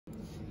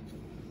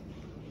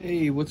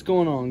Hey, what's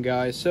going on,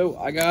 guys? So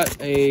I got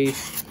a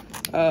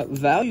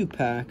value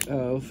pack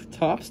of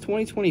Topps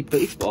 2020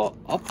 baseball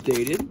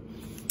updated.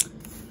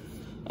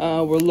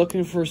 We're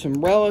looking for some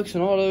relics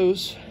and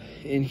autos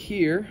in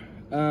here,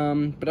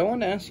 but I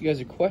wanted to ask you guys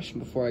a question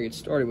before I get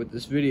started with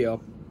this video.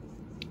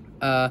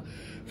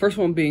 First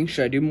one being,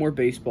 should I do more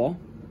baseball?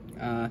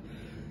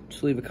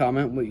 Just leave a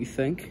comment what you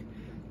think.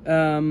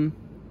 And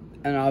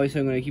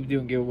obviously I'm going to keep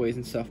doing giveaways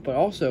and stuff, but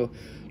also,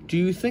 do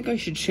you think I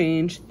should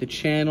change the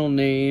channel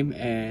name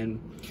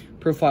and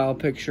profile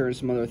picture and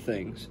some other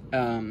things?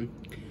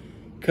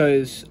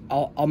 Because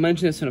I'll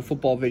mention this in a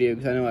football video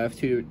because I know I have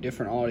two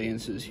different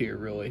audiences here,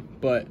 really.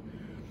 But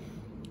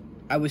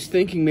I was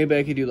thinking maybe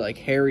I could do like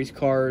Harry's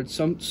cards,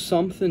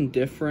 something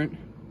different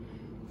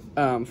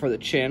for the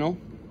channel.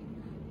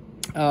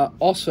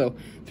 Also,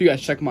 if you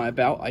guys check my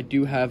about, I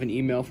do have an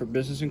email for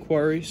business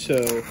inquiries,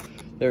 so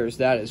there's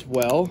that as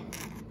well.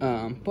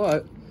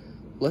 But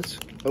let's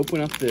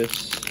open up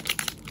this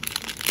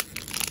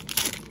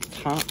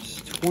Topps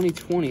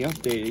 2020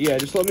 updated. Yeah,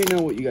 just let me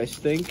know what you guys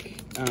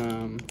think.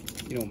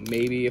 You know,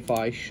 maybe if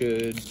I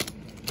should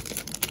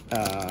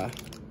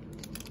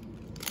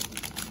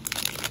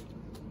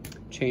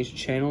change the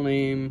channel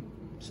name,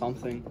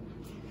 something.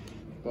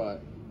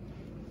 But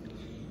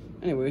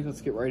anyways, let's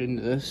get right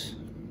into this.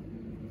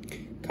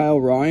 Kyle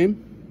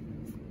Ryan.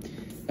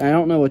 And I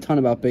don't know a ton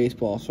about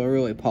baseball, so I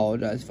really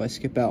apologize if I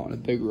skip out on a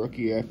big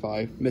rookie if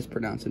I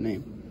mispronounce a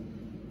name.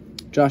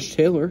 Josh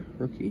Taylor,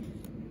 rookie.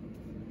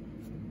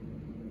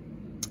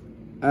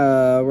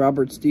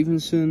 Robert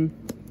Stevenson.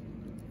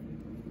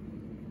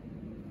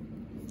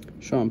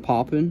 Sean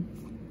Poppin.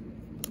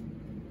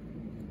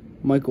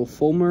 Michael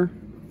Fulmer.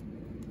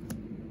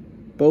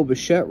 Bo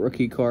Bichette,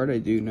 rookie card. I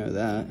do know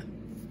that.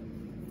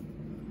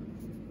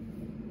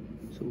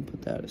 So we'll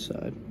put that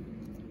aside.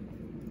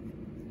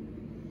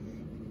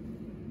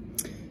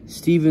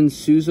 Steven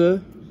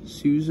Souza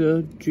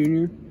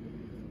Jr.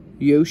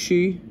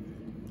 Yoshi.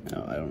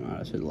 Oh, I don't know how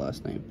to say the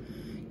last name.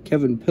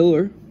 Kevin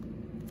Pillar.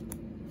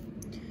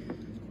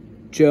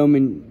 Joe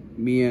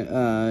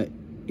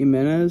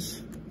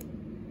Jimenez.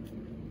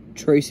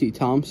 Tracy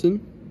Thompson.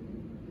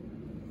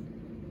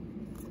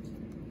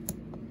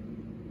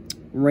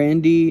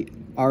 Randy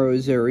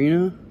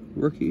Arozarena,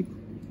 rookie.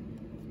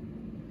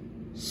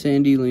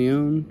 Sandy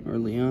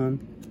Leon.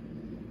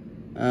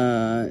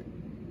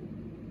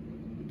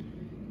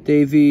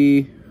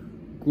 Davey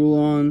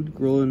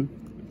Grulon.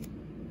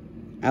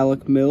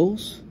 Alec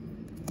Mills.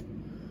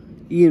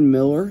 Ian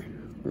Miller,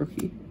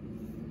 rookie.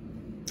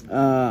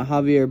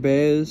 Javier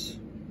Baez,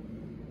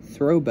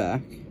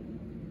 throwback.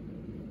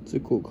 It's a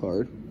cool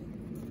card.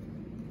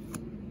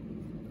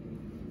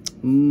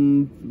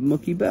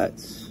 Mookie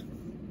Betts.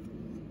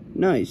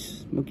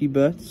 Nice. Mookie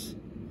Betts.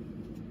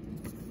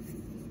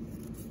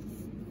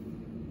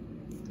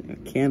 A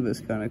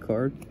canvas kind of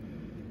card.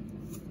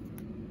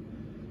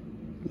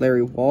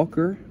 Larry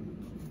Walker.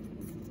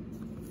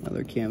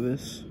 Another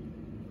canvas.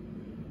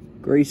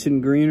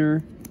 Grayson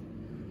Greener.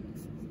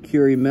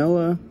 Curie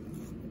Mella.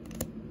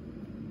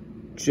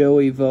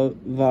 Joey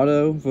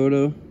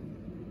Votto.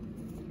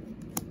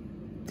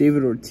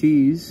 David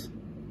Ortiz.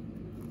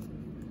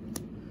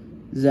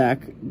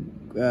 Zach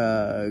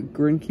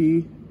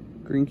Greinke.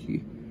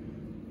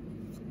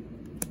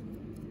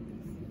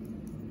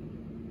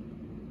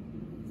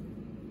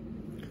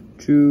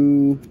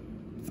 Drew.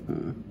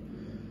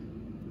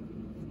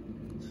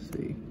 Let's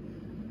see.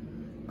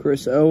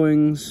 Chris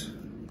Owings.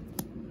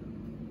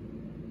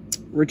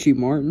 Richie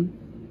Martin.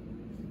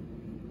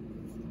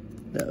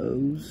 The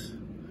O's.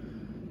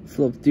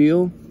 Flip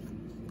Deal.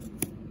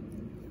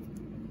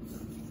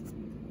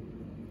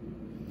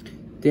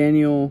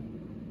 Daniel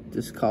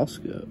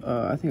Descalso.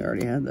 I think I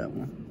already had that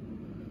one.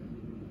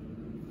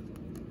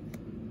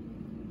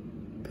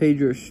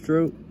 Pedro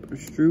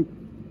Stroop.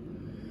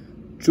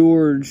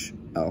 George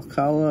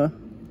Alcala.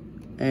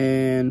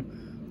 And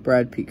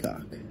Brad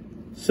Peacock.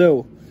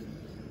 So,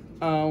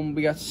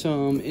 we got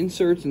some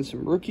inserts and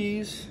some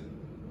rookies.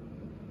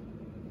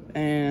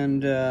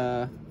 And,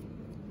 yeah,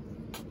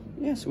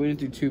 so we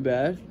didn't do too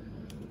bad.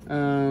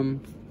 The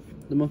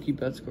Mookie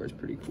Betts score is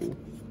pretty cool.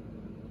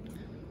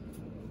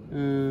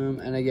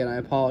 And again, I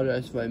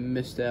apologize if I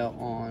missed out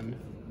on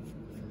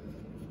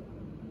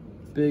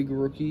big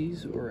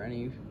rookies or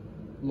any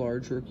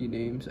large rookie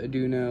names. I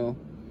do know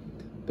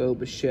Bo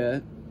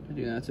Bichette. I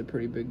do know that's a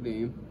pretty big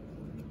name.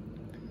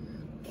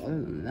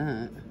 Other than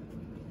that,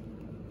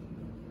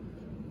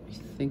 I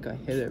think I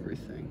hit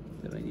everything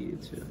that I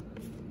needed to.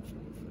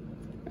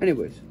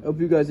 Anyways, hope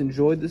you guys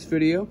enjoyed this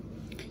video.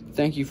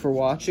 Thank you for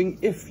watching.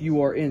 If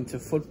you are into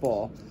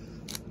football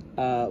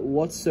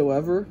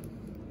whatsoever,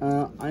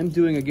 I'm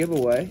doing a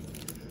giveaway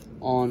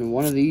on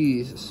one of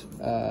these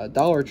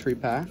Dollar Tree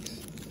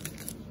packs.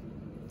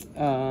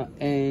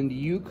 And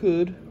you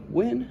could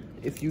win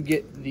if you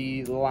get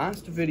the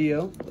last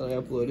video that I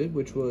uploaded,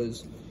 which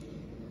was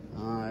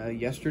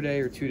yesterday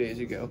or 2 days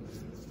ago,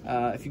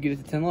 if you get it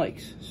to 10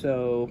 likes.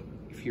 So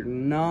if you're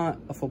not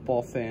a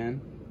football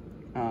fan,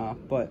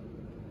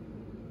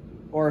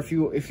 or if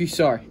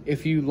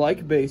you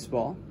like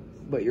baseball,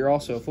 but you're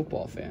also a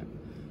football fan.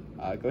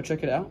 Go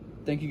check it out.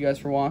 Thank you guys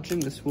for watching.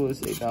 This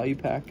was a value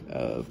pack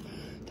of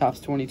Topps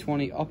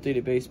 2020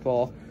 updated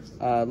baseball.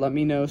 Let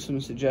me know some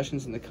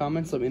suggestions in the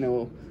comments. Let me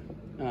know,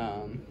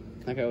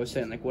 like I was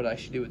saying, like what I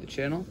should do with the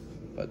channel.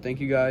 But thank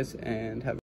you guys, and have